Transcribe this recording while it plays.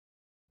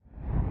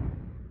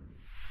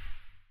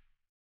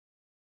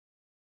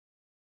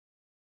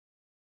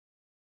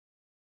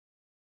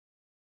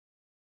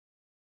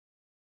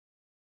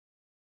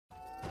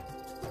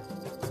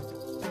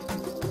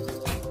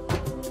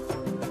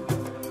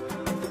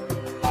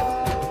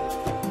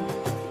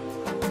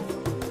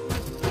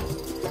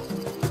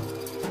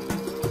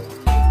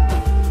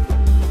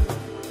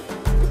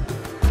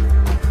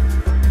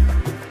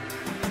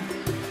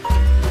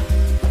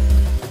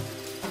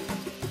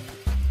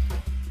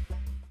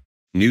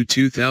New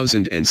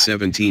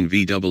 2017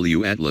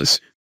 VW Atlas,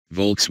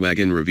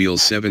 Volkswagen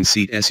reveals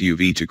 7-seat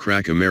SUV to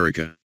crack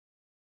America.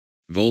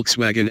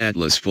 Volkswagen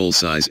Atlas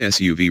full-size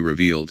SUV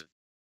revealed.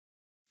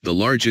 The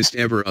largest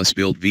ever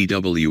US-built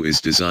VW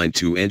is designed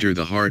to enter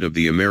the heart of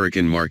the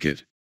American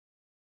market.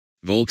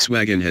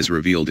 Volkswagen has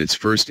revealed its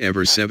first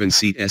ever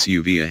 7-seat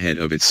SUV ahead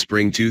of its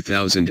spring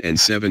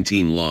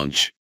 2017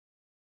 launch.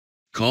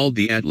 Called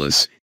the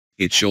Atlas,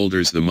 it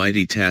shoulders the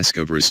mighty task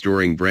of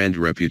restoring brand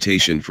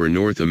reputation for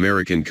North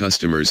American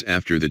customers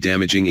after the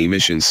damaging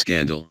emissions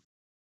scandal.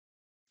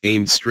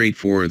 Aimed straight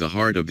for the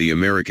heart of the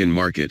American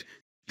market,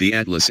 the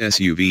Atlas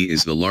SUV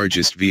is the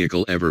largest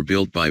vehicle ever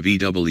built by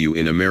VW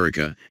in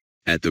America,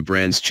 at the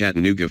brand's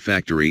Chattanooga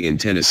factory in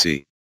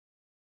Tennessee.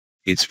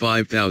 It's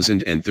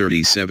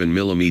 5,037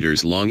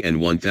 mm long and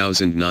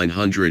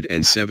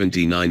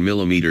 1,979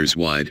 mm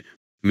wide,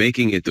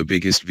 making it the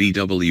biggest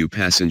VW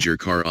passenger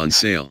car on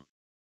sale.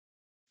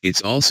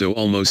 It's also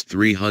almost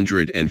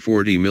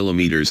 340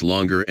 mm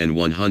longer and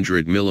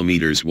 100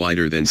 mm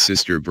wider than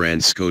sister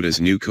brand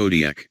Škoda's new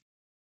Kodiaq.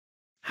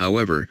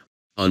 However,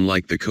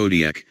 unlike the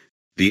Kodiaq,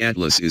 the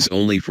Atlas is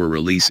only for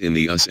release in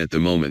the US at the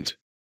moment.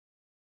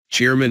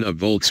 Chairman of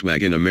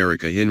Volkswagen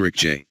America Henrik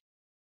J.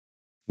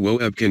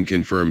 Woebken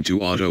confirmed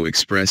to Auto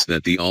Express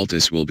that the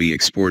Altis will be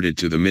exported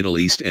to the Middle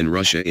East and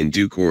Russia in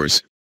due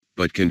course,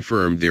 but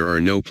confirmed there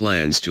are no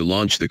plans to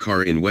launch the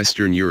car in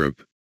Western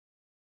Europe.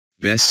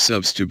 Best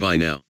subs to buy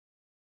now.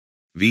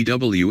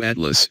 VW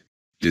Atlas,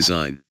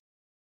 design.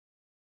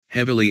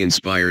 Heavily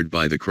inspired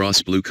by the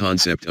cross-blue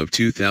concept of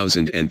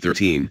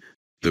 2013,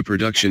 the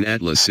production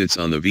Atlas sits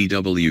on the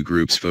VW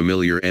Group's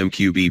familiar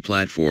MQB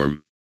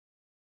platform.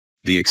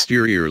 The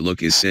exterior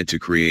look is said to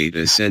create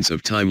a sense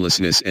of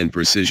timelessness and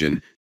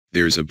precision.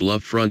 There's a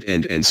bluff front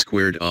end and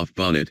squared-off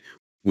bonnet,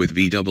 with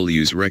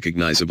VW's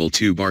recognizable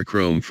 2-bar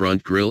chrome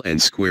front grille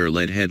and square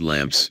LED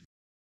headlamps.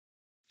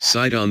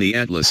 Side on the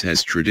Atlas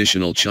has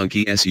traditional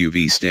chunky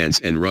SUV stance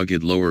and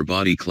rugged lower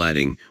body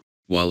cladding,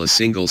 while a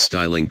single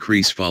styling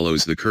crease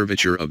follows the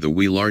curvature of the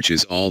wheel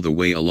arches all the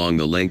way along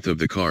the length of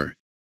the car.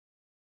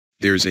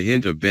 There's a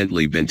hint of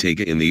Bentley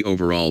Bentayga in the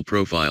overall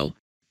profile,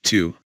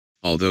 too,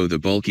 although the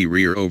bulky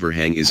rear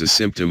overhang is a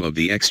symptom of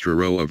the extra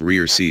row of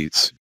rear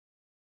seats.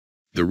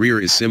 The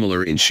rear is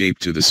similar in shape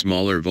to the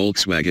smaller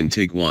Volkswagen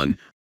Tiguan,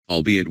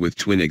 albeit with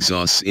twin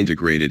exhausts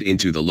integrated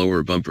into the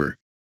lower bumper.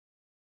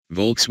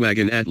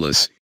 Volkswagen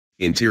Atlas,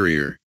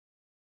 interior.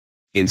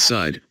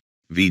 Inside,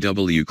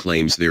 VW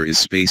claims there is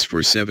space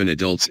for 7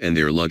 adults and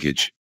their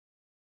luggage.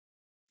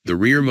 The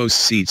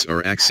rearmost seats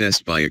are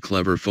accessed by a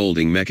clever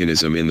folding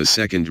mechanism in the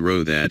second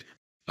row that,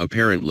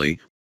 apparently,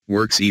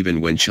 works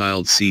even when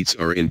child seats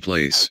are in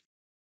place.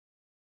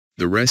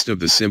 The rest of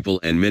the simple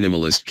and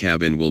minimalist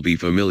cabin will be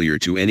familiar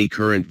to any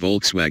current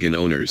Volkswagen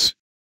owners.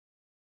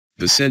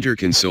 The center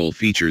console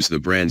features the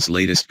brand's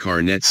latest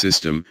CarNet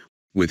system,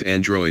 with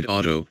Android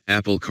Auto,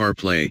 Apple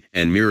CarPlay,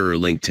 and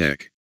MirrorLink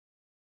tech.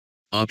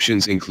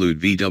 Options include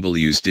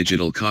VW's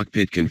digital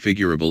cockpit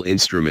configurable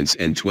instruments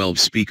and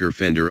 12-speaker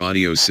Fender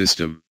audio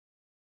system.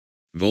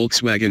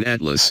 Volkswagen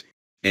Atlas,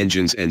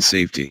 engines and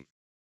safety.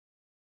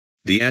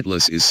 The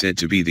Atlas is said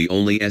to be the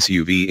only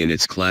SUV in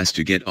its class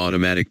to get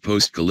automatic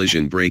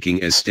post-collision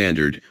braking as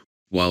standard,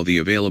 while the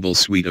available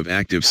suite of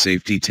active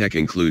safety tech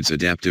includes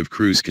adaptive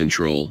cruise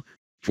control,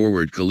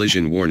 forward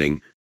collision warning,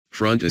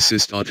 front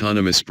assist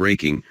autonomous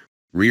braking,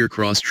 rear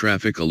cross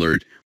traffic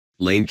alert,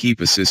 lane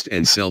keep assist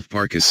and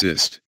self-park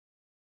assist.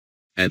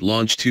 At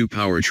launch 2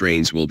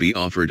 powertrains will be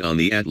offered on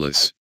the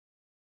Atlas.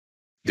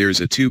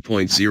 There's a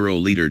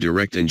 2.0-liter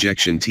direct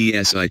injection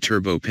TSI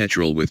turbo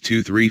petrol with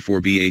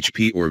 234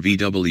 bhp or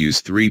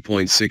VW's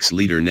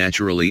 3.6-liter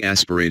naturally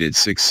aspirated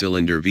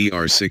 6-cylinder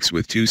VR6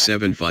 with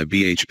 275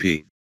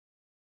 bhp.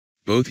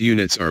 Both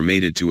units are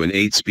mated to an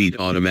 8-speed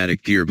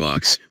automatic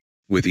gearbox,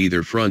 with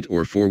either front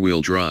or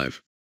four-wheel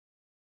drive.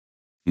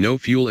 No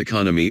fuel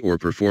economy or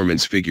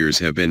performance figures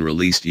have been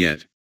released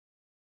yet.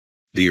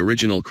 The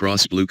original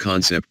cross-blue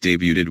concept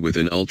debuted with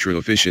an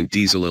ultra-efficient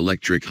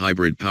diesel-electric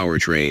hybrid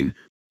powertrain,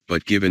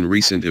 but given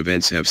recent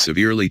events have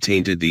severely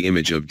tainted the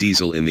image of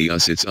diesel in the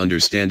US, it's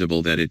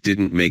understandable that it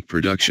didn't make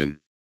production.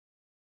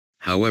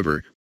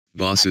 However,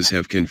 bosses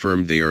have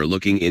confirmed they are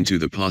looking into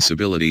the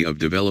possibility of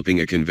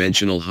developing a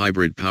conventional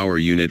hybrid power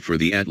unit for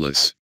the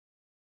Atlas.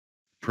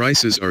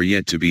 Prices are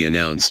yet to be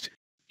announced,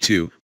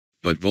 too,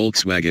 but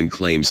Volkswagen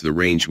claims the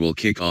range will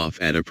kick off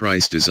at a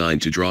price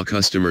designed to draw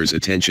customers'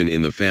 attention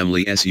in the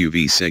family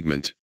SUV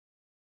segment.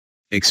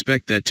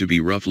 Expect that to be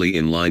roughly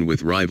in line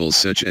with rivals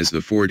such as the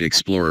Ford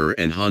Explorer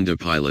and Honda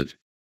Pilot.